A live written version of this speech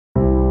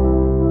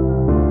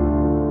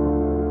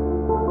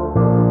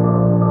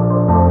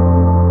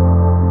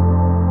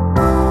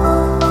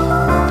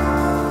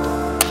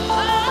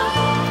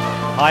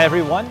Hi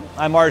everyone,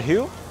 I'm Art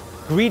Hu.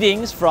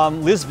 Greetings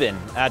from Lisbon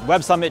at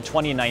Web Summit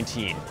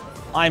 2019.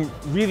 I'm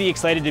really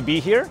excited to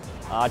be here,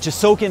 to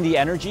soak in the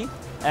energy,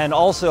 and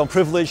also I'm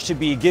privileged to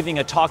be giving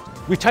a talk.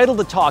 We titled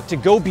the talk to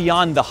go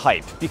beyond the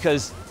hype,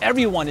 because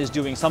everyone is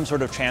doing some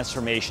sort of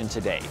transformation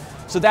today.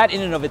 So that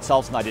in and of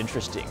itself is not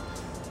interesting.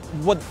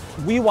 What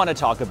we want to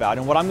talk about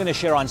and what I'm going to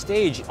share on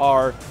stage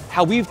are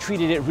how we've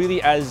treated it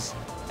really as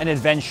an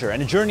adventure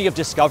and a journey of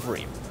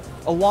discovery.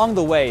 Along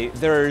the way,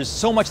 there's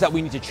so much that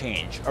we need to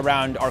change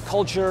around our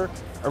culture,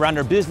 around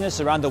our business,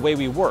 around the way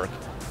we work.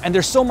 And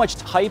there's so much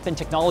hype and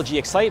technology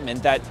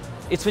excitement that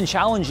it's been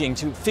challenging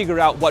to figure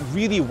out what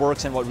really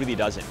works and what really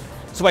doesn't.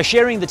 So by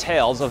sharing the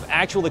tales of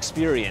actual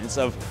experience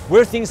of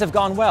where things have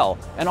gone well,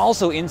 and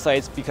also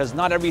insights, because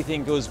not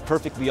everything goes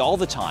perfectly all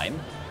the time,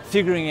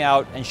 figuring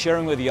out and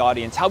sharing with the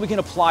audience how we can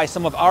apply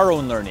some of our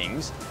own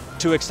learnings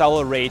to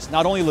accelerate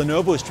not only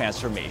Lenovo's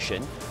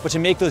transformation, but to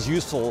make those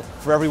useful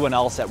for everyone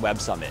else at Web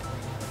Summit.